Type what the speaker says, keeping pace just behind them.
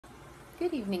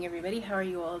Good evening, everybody. How are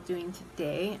you all doing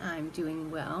today? I'm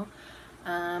doing well.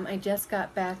 I just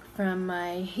got back from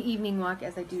my evening walk,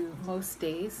 as I do most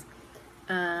days.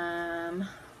 I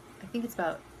think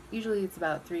usually it's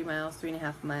about 3 miles,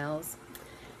 3.5 miles.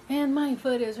 And my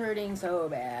foot is hurting so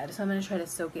bad. So I'm going to try to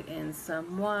soak it in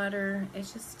some water.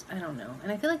 It's just, I don't know.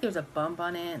 And I feel like there's a bump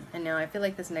on it. I know, I feel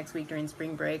like this next week during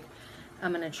spring break,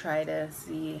 I'm going to try to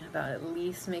see about at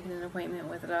least making an appointment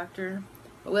with a doctor.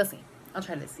 But we'll see. I'll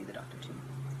try to see the doctor too.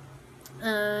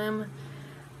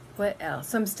 What else?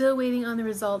 So I'm still waiting on the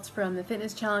results from the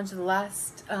fitness challenge. The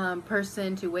last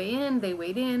person to weigh in, they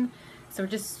weighed in. So we're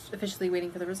just officially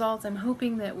waiting for the results. I'm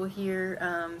hoping that we'll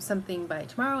hear something by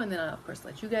tomorrow, and then I'll of course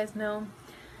let you guys know.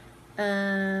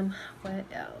 What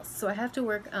else? So I have to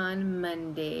work on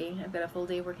Monday. I've got a full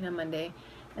day working on Monday.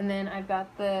 And then I've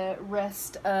got the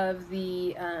rest of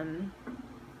the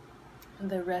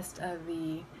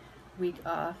week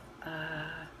off.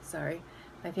 Sorry,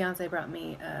 my fiance brought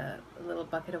me a little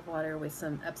bucket of water with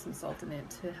some Epsom salt in it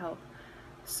to help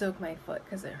soak my foot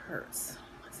because it hurts.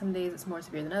 Some days it's more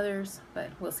severe than others, but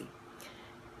we'll see.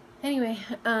 Anyway,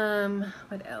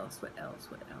 what else?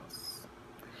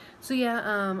 So yeah,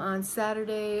 on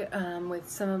Saturday, with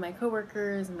some of my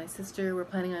coworkers and my sister, we're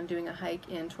planning on doing a hike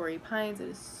in Torrey Pines. It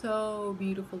is so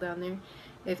beautiful down there.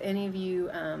 If any of you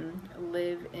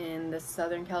live in the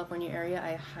Southern California area,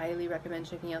 I highly recommend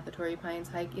checking out the Torrey Pines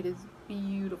hike. It is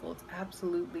beautiful. It's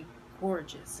absolutely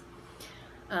gorgeous.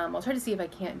 I'll try to see if I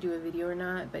can't do a video or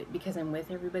not, but because I'm with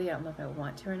everybody, I don't know if I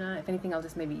want to or not. If anything, I'll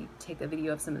just maybe take a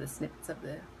video of some of the snippets of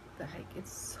the hike.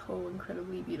 It's so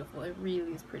incredibly beautiful. It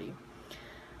really is pretty.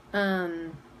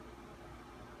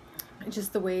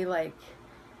 Just the way, like,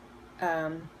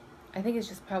 I think it's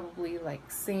just probably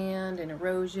like sand and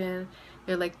erosion.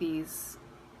 They're like these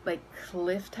like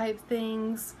cliff type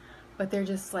things, but they're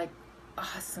just like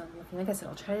awesome looking. Like I said,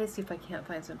 I'll try to see if I can't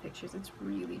find some pictures. It's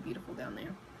really beautiful down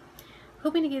there.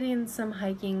 Hoping to get in some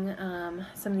hiking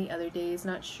some of the other days,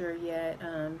 not sure yet.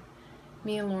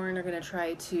 Me and Lauren are going to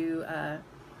try to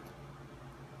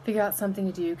figure out something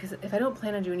to do, because if I don't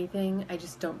plan on doing anything, I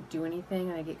just don't do anything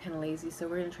and I get kind of lazy. So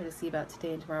we're going to try to see about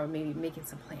today and tomorrow, maybe making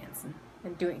some plans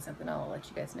and doing something. I'll let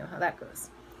you guys know how that goes.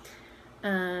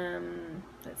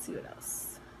 Let's see what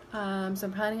else. So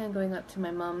I'm planning on going up to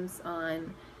my mom's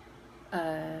on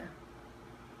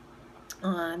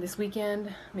this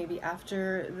weekend, maybe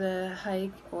after the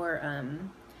hike, or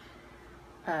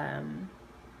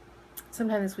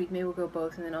sometime this week. Maybe we'll go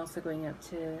both, and then also going up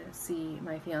to see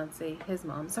my fiance, his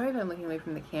mom. Sorry if I'm looking away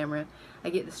from the camera. I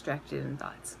get distracted in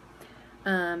thoughts.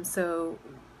 So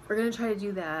we're going to try to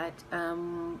do that.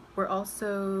 We're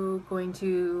also going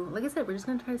to, like I said, we're just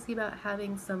going to try to see about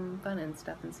having some fun and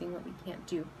stuff and seeing what we can't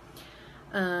do.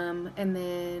 And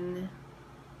then,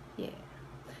 yeah.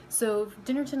 So for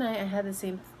dinner tonight, I had the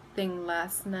same thing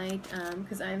last night,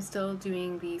 because I'm still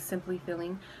doing the Simply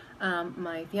Filling.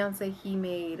 My fiance, he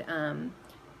made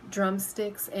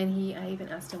drumsticks, and I even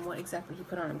asked him what exactly he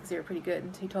put on them, because they were pretty good.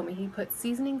 And he told me he put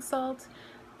seasoning salt,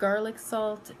 garlic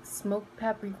salt, smoked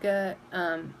paprika,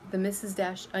 the Mrs.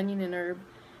 Dash onion and herb,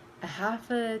 a half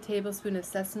a tablespoon of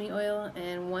sesame oil,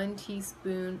 and 1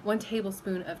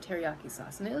 tablespoon of teriyaki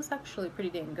sauce. And it was actually pretty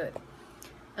dang good.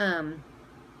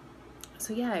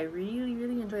 So yeah, I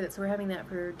really enjoyed it. So we're having that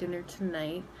for dinner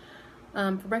tonight.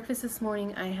 For breakfast this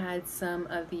morning, I had some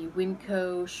of the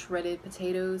Winco shredded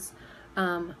potatoes.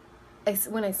 When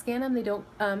I scan them, they don't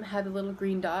have the little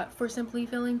green dot for Simply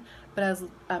Filling, but I was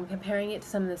comparing it to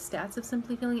some of the stats of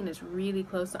Simply Filling, and it's really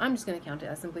close. So I'm just going to count it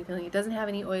as Simply Filling. It doesn't have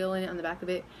any oil in it on the back of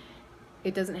it.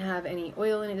 It doesn't have any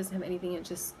oil in it. It doesn't have anything. It's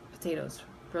just potatoes,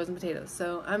 frozen potatoes.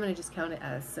 So I'm going to just count it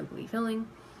as Simply Filling.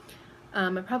 I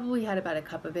probably had about a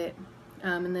cup of it.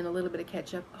 And then a little bit of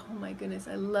ketchup. Oh my goodness,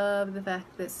 I love the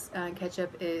fact this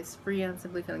ketchup is free on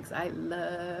Simply Filling, because I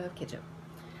love ketchup.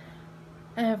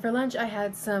 For lunch, I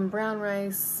had some brown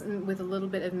rice with a little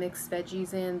bit of mixed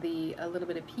veggies in, a little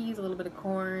bit of peas, a little bit of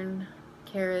corn,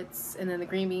 carrots, and then the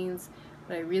green beans.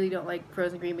 But I really don't like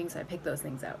frozen green beans, so I picked those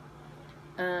things out.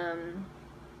 And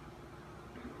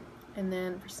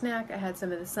then for snack, I had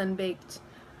some of the sun-baked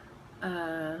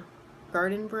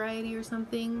garden variety or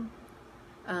something.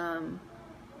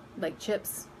 Like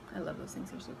chips. I love those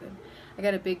things. They're so good. I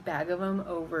got a big bag of them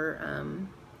over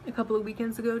a couple of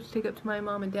weekends ago to take up to my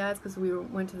mom and dad's, because we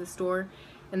went to the store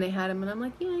and they had them, and I'm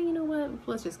like, yeah, you know what,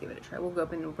 let's just give it a try. We'll go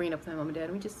up and we'll bring it up to my mom and dad,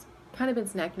 and we just kind of been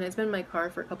snacking. It's been in my car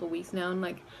for a couple of weeks now, and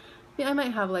like, yeah, I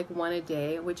might have like one a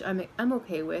day, which I'm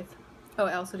okay with. Oh,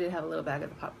 I also did have a little bag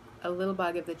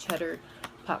of the cheddar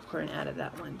popcorn out of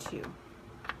that one too.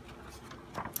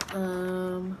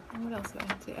 What else did I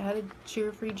have today? I had a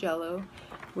Cheer-Free Jello,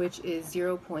 which is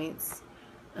 0 points.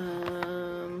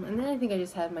 And then I think I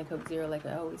just had my Coke Zero like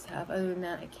I always have. Other than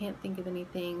that, I can't think of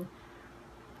anything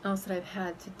else that I've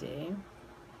had today.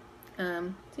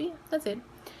 So yeah, that's it.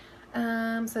 So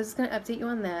I was just gonna update you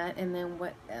on that, and then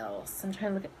what else? I'm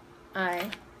trying to look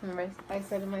at. Remember I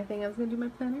said in my thing I was gonna do my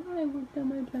planner. I worked on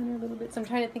my planner a little bit, so I'm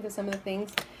trying to think of some of the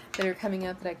things that are coming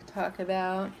up that I could talk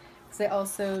about. Because I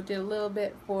also did a little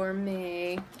bit for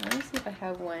May. Let me see if I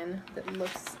have one that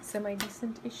looks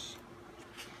semi-decent-ish.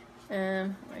 I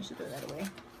should throw that away.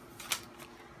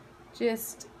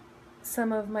 Just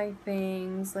some of my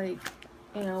things, like,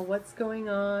 you know, what's going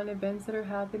on, events that are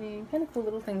happening, kind of cool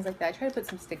little things like that. I try to put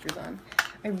some stickers on.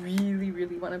 I really,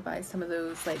 really want to buy some of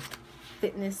those, like,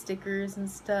 fitness stickers and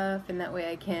stuff, and that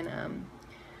way I can,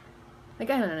 like,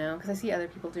 I don't know, because I see other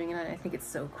people doing it, and I think it's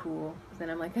so cool. But then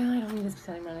I'm like, oh, I don't need to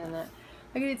spend money on that.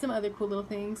 I did some other cool little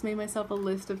things, made myself a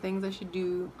list of things I should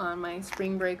do on my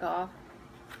spring break off.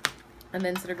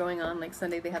 Events that are going on, like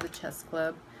Sunday they have the chess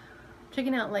club.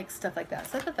 Checking out like stuff like that.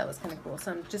 So I thought that was kind of cool.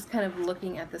 So I'm just kind of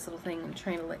looking at this little thing and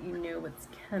trying to let you know what's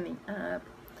coming up.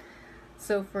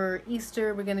 So for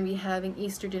Easter, we're going to be having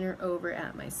Easter dinner over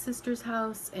at my sister's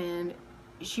house, and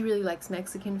she really likes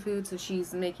Mexican food, so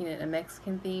she's making it a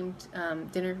Mexican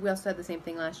themed dinner. We also had the same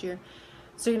thing last year.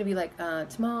 So they're going to be like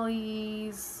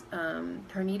tamales,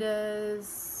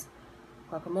 carnitas,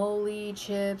 guacamole,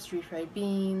 chips, refried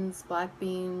beans, black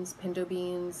beans, pinto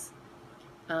beans,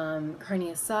 carne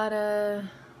asada,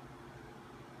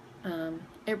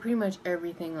 pretty much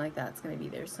everything like that's going to be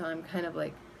there. So I'm kind of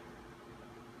like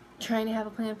trying to have a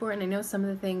plan for it, and I know some of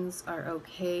the things are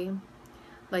okay,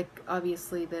 like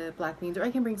obviously the black beans, or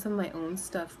I can bring some of my own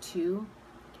stuff too.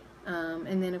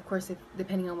 And then of course, if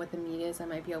depending on what the meat is, I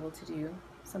might be able to do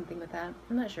something with that.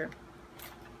 I'm not sure.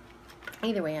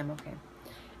 Either way, I'm okay.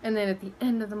 And then at the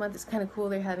end of the month, it's kind of cool.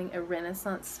 They're having a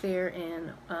Renaissance fair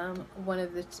in a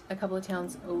couple of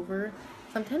towns over.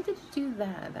 So I'm tempted to do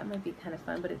that. That might be kind of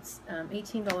fun, but it's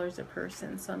 $18 a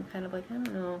person. So I'm kind of like, I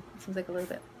don't know. It seems like a little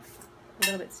bit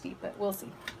steep, but we'll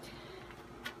see.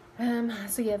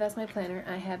 So yeah, that's my planner.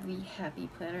 I have the Happy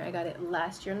Planner. I got it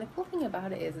last year, and the cool thing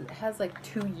about it is it has like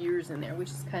 2 years in there, which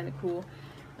is kind of cool.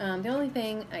 The only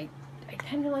thing I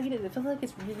kind of like it is it feels like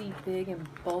it's really big and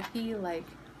bulky. Like,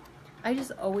 I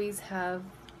just always have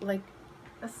like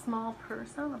a small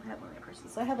purse. I don't know if I have one of my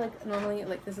purses. So I have like, normally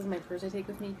like this is my purse I take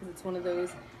with me because it's one of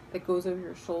those that goes over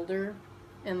your shoulder,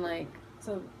 and like,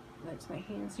 so that's my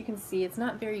hands. You can see it's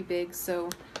not very big, so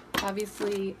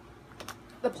obviously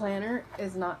the planner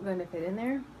is not going to fit in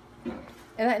there.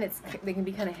 And they can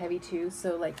be kind of heavy too.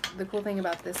 So like the cool thing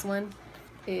about this one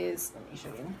is, let me show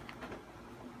you.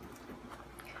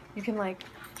 You can like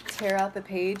tear out the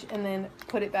page and then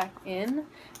put it back in.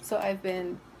 So I've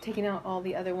been taking out all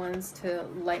the other ones to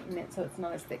lighten it so it's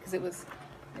not as thick, because it was,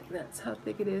 that's how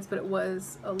thick it is, but it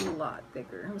was a lot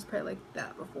thicker. It was probably like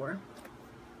that before.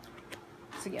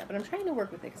 So yeah, but I'm trying to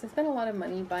work with it because I spent a lot of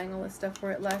money buying all this stuff for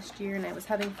it last year, and I was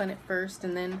having fun at first,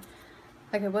 and then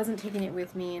like I wasn't taking it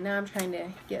with me, and now I'm trying to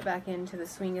get back into the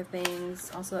swing of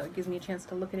things. Also, it gives me a chance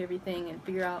to look at everything and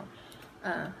figure out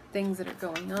things that are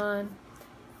going on.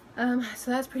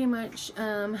 So that's pretty much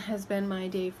has been my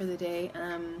day for the day.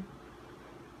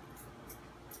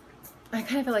 I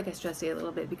kind of feel like I stressed it a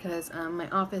little bit because my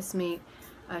office mate,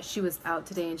 she was out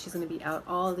today, and she's going to be out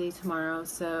all day tomorrow,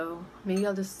 so maybe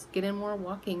I'll just get in more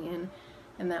walking in,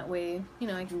 and that way, you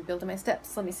know, I can build my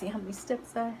steps. Let me see how many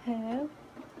steps I have.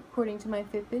 According to my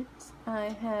Fitbit,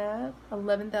 I have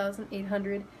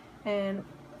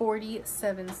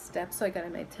 11,847 steps, so I got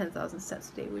in my 10,000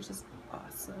 steps today, which is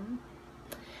awesome.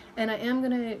 And I am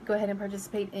going to go ahead and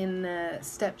participate in the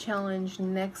step challenge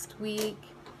next week,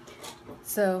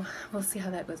 so we'll see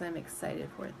how that goes. I'm excited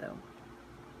for it though.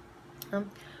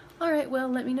 Alright, well,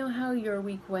 let me know how your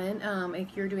week went.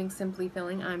 If you're doing Simply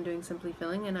Filling, I'm doing Simply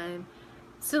Filling, and I'm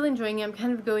still enjoying it. I'm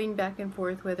kind of going back and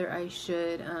forth whether I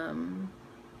should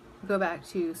go back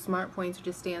to Smart Points or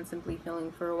just stay on Simply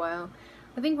Filling for a while.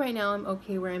 I think right now I'm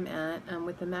okay where I'm at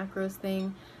with the macros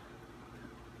thing.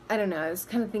 I don't know, I was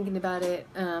kind of thinking about it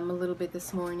a little bit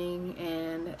this morning,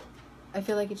 and I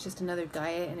feel like it's just another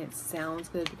diet, and it sounds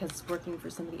good because it's working for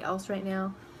somebody else right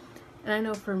now. And I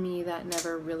know for me that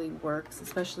never really works,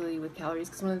 especially with calories,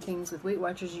 because one of the things with Weight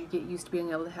Watchers, you get used to being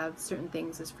able to have certain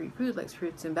things as free food, like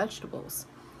fruits and vegetables.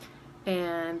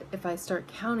 And if I start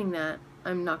counting that,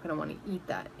 I'm not going to want to eat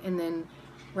that. And then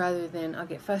I'll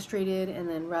get frustrated, and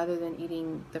then rather than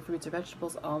eating the fruits or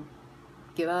vegetables, I'll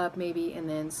give up maybe and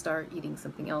then start eating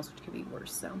something else, which could be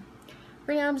worse. So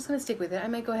for now, I'm just going to stick with it. I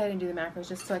might go ahead and do the macros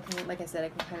just so I can, like I said, I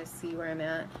can kind of see where I'm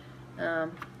at.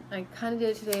 I kind of did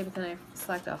it today, but then I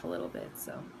slacked off a little bit,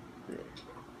 so.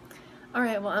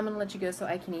 Alright, well, I'm going to let you go so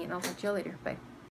I can eat, and I'll talk to you later. Bye.